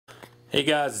Hey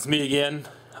guys, it's me again.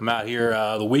 I'm out here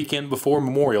the weekend before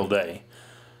Memorial Day,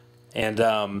 and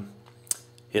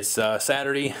it's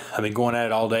Saturday. I've been going at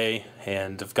it all day,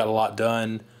 and I've got a lot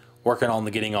done, working on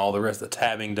getting all the rest of the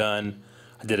tabbing done.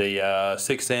 I did a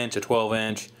 6-inch, a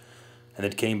 12-inch, and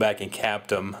then came back and capped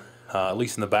them. At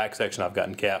least in the back section, I've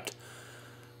gotten capped.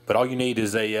 But all you need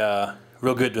is a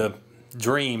real good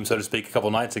dream, so to speak, a couple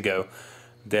nights ago,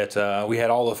 that we had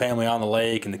all the family on the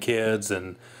lake and the kids,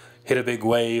 and hit a big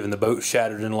wave and the boat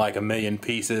shattered in like a million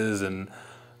pieces, and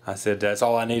I said that's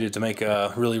all I needed to make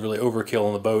a really overkill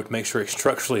on the boat, make sure it's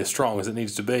structurally as strong as it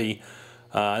needs to be.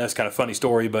 That's kind of a funny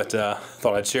story, but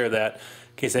thought I'd share that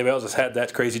in case anybody else has had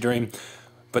that crazy dream.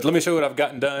 But let me show you what I've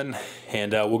gotten done,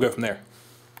 and we'll go from there.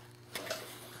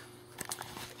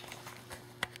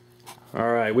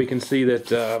 Alright, we can see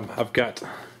that I've got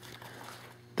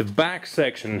the back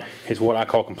section is what I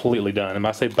call completely done. And when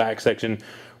I say back section,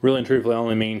 really and truthfully I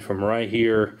only mean from right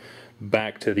here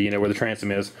back to the, where the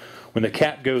transom is. When the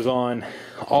cap goes on,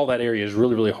 all that area is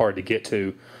really hard to get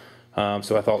to.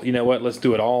 So I thought, you know what, let's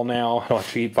do it all now. I don't have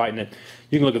to keep fighting it.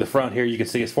 You can look at the front here, you can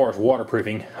see as far as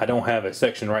waterproofing, I don't have a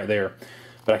section right there.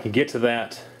 But I can get to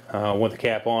that with the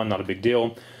cap on, not a big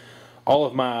deal. All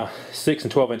of my 6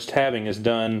 and 12-inch tabbing is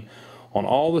done on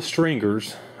all the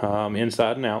stringers,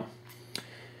 inside and out.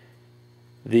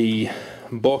 The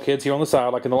bulkheads here on the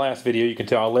side, like in the last video, you can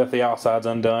tell I left the outsides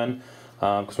undone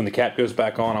because when the cap goes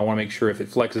back on, I want to make sure if it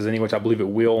flexes any, which I believe it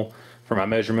will for my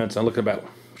measurements. I'm looking at about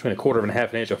between 1/4 and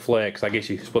 1/2 inch of flex. I guess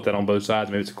you split that on both sides,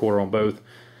 maybe it's 1/4 on both.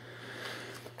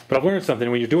 But I've learned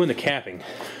something. When you're doing the capping,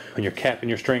 when you're capping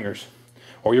your stringers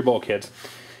or your bulkheads,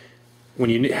 when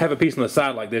you have a piece on the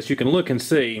side like this, you can look and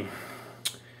see,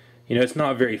 it's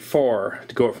not very far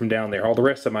to go up from down there. All the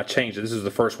rest of them I changed it. This is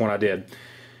the first one I did.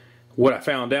 What I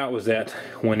found out was that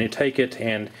when you take it,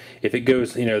 and if it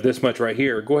goes, this much right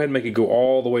here, go ahead and make it go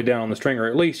all the way down on the stringer,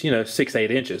 at least, 6-8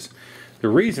 inches. The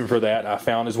reason for that, I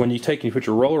found, is when you take and you put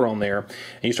your roller on there,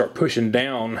 and you start pushing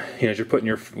down, as you're putting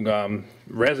your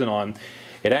resin on,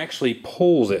 it actually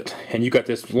pulls it, and you got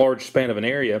this large span of an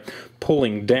area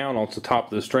pulling down onto the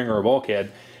top of the stringer or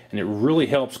bulkhead, and it really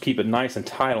helps keep it nice and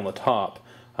tight on the top.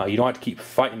 You don't have to keep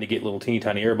fighting to get little teeny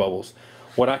tiny air bubbles.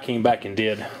 What I came back and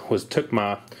did was took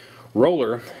my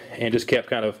roller and just kept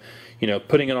kind of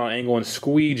putting it on an angle and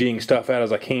squeegeeing stuff out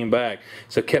as I came back,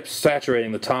 so it kept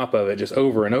saturating the top of it just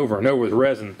over and over and over with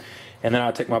resin. And then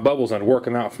I take my bubbles and work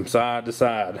them out from side to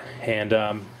side, and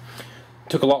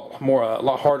took a lot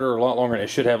harder, a lot longer than it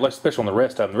should have, especially on the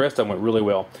rest of them. The rest of them went really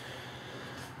well.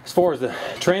 As far as the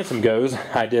transom goes,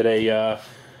 I did a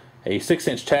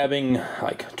 6-inch tabbing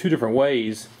like 2 different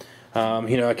ways.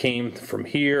 I came from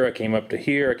here, I came up to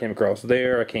here, I came across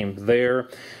there, I came there.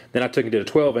 Then I took and did a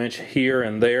 12-inch here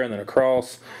and there and then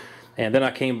across. And then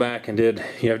I came back and did,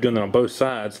 doing that on both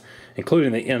sides,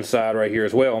 including the inside right here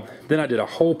as well. Then I did a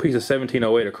whole piece of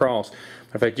 1708 across.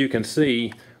 In fact, you can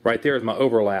see right there is my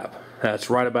overlap. That's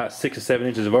right about 6 to 7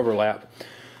 inches of overlap.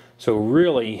 So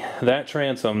really, that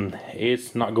transom,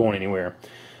 it's not going anywhere.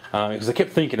 Because I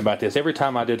kept thinking about this. Every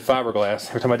time I did fiberglass,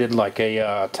 every time I did like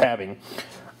a tabbing,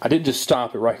 I didn't just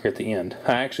stop it right here at the end.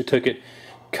 I actually took it,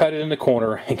 cut it in the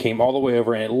corner, and came all the way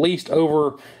over, and at least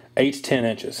over 8 to 10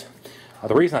 inches.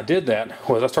 The reason I did that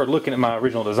was I started looking at my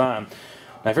original design.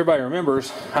 Now, if everybody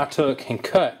remembers, I took and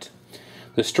cut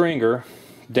the stringer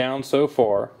down so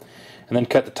far, and then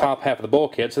cut the top half of the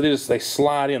bulkhead, so they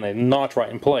slide in, they notch right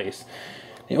in place.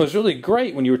 It was really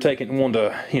great when you were taking one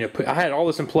to, I had all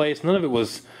this in place. None of it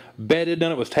was bedded,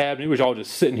 none of it was tabbed. It was all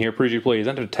just sitting here, pretty please. I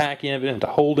didn't have to tack any of it, I didn't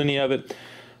have to hold any of it.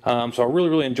 So I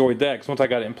really enjoyed that, because once I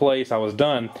got it in place, I was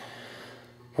done.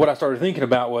 What I started thinking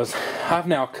about was, I've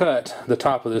now cut the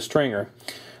top of this stringer.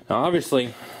 Now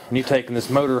obviously, when you're taking this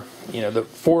motor, the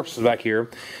force back here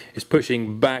is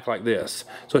pushing back like this.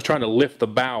 So it's trying to lift the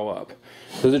bow up.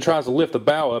 So as it tries to lift the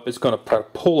bow up, it's going to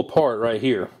pull apart right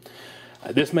here.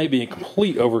 This may be a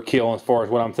complete overkill as far as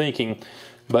what I'm thinking,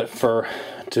 but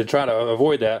to try to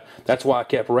avoid that, that's why I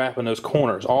kept wrapping those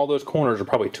corners. All those corners are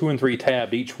probably 2 and 3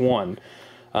 tabbed each one.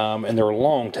 And they're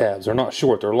long tabs, they're not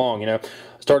short, they're long. I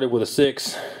started with a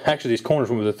 6, actually these corners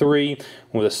went with a 3, went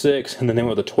with a 6, and then they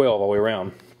went with a 12 all the way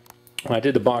around. When I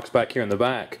did the box back here in the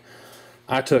back,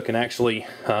 I took and actually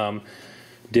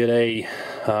did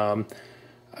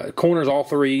corners all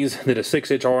 3s, did a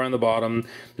 6-inch R on the bottom,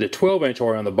 did a 12-inch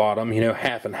R on the bottom,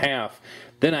 half and half.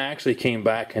 Then I actually came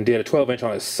back and did a 12-inch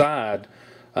on its side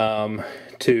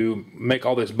to make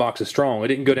all this boxes strong. It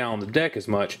didn't go down on the deck as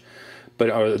much,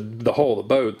 or the hull of the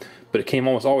boat, but it came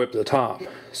almost all the way up to the top.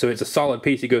 So it's a solid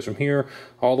piece. It goes from here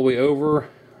all the way over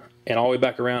and all the way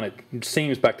back around. It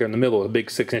seams back there in the middle with a big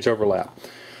 6-inch overlap.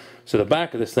 So the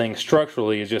back of this thing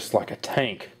structurally is just like a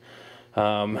tank.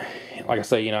 Like I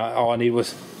say, all I need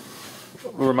was a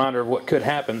reminder of what could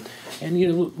happen.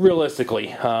 And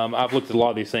realistically, I've looked at a lot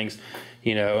of these things.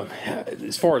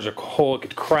 As far as a hole, it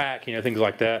could crack. Things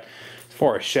like that. As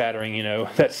far as shattering,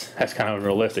 that's kind of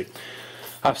unrealistic.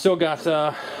 I've still got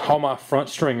all my front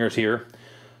stringers here.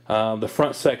 The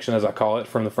front section, as I call it,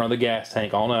 from the front of the gas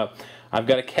tank on up. I've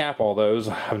got to cap all those.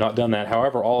 I've not done that.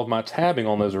 However, all of my tabbing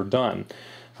on those are done.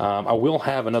 I will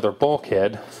have another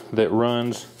bulkhead that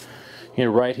runs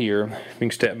right here. If you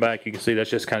can step back, you can see that's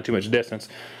just kind of too much distance.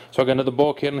 So I've got another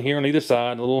bulkhead here on either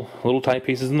side, little tight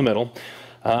pieces in the middle.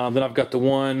 Then I've got the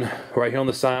one right here on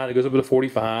the side. It goes up to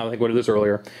 45. I think I did this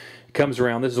earlier. It comes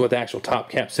around. This is what the actual top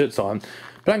cap sits on.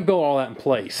 But I can build all that in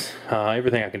place.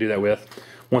 Everything I can do that with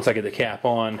once I get the cap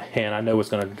on and I know it's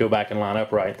going to go back and line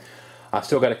up right. I've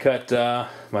still got to cut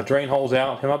my drain holes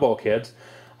out and my bulkheads.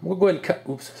 I'm going to go ahead and cut,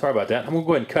 oops, sorry about that. I'm going to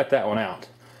go ahead and cut that one out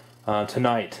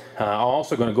tonight. I'm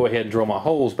also going to go ahead and drill my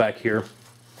holes back here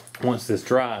once this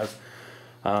dries.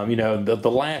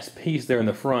 The last piece there in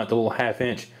the front, the little 1/2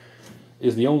 inch,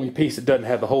 is the only piece that doesn't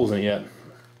have the holes in it yet.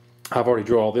 I've already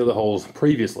drilled all the other holes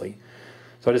previously.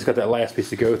 So I just got that last piece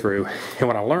to go through. And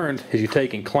what I learned is you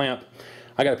take and clamp,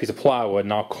 I got a piece of plywood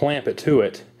and I'll clamp it to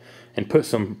it and put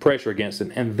some pressure against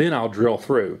it, and then I'll drill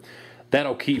through.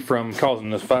 That'll keep from causing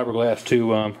this fiberglass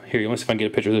to, here, let's see if I can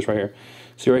get a picture of this right here.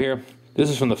 See right here? This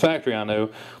is from the factory, I know,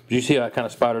 but you see how it kind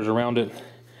of spiders around it?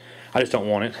 I just don't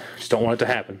want it. Just don't want it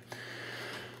to happen.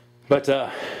 But,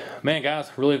 man, guys,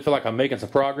 I really feel like I'm making some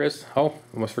progress. Oh,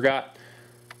 almost forgot.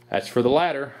 That's for the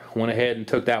ladder. Went ahead and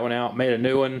took that one out, made a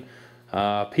new one,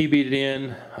 PB'd it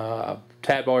in,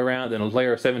 tabbed all around, then a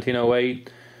layer of 1708.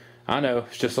 I know,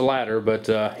 it's just a ladder, but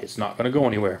it's not going to go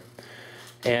anywhere.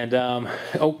 And,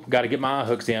 got to get my eye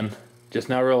hooks in. Just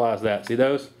now realized that. See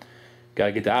those? Got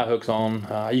to get the eye hooks on.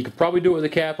 You could probably do it with the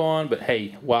cap on, but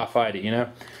hey, why fight it,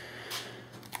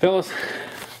 Fellas,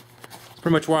 that's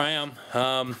pretty much where I am.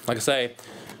 Like I say,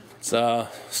 it's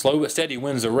slow but steady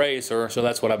wins the race, or so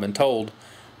that's what I've been told.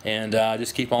 And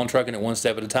just keep on trucking it one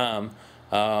step at a time.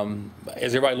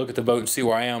 As everybody look at the boat and see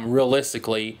where I am,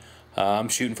 realistically, I'm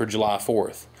shooting for July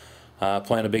 4th.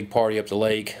 Planning a big party up the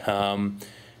lake. And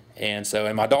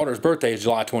my daughter's birthday is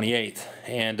July 28th.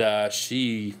 And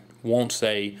she wants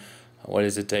a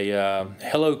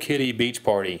Hello Kitty beach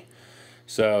party.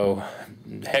 So,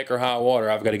 heck or high water,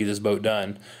 I've got to get this boat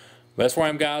done. But that's where I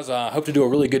am, guys. I hope to do a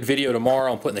really good video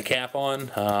tomorrow on putting the cap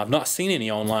on. I've not seen any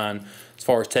online as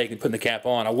far as putting the cap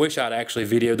on. I wish I'd actually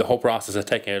videoed the whole process of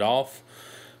taking it off.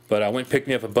 But I went and picked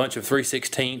me up a bunch of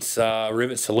 3/16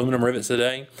 rivets, aluminum rivets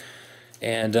today.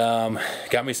 And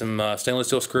got me some stainless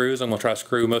steel screws. I'm going to try to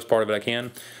screw most part of it I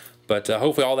can. But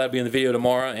hopefully all that will be in the video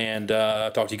tomorrow. And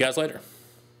talk to you guys later.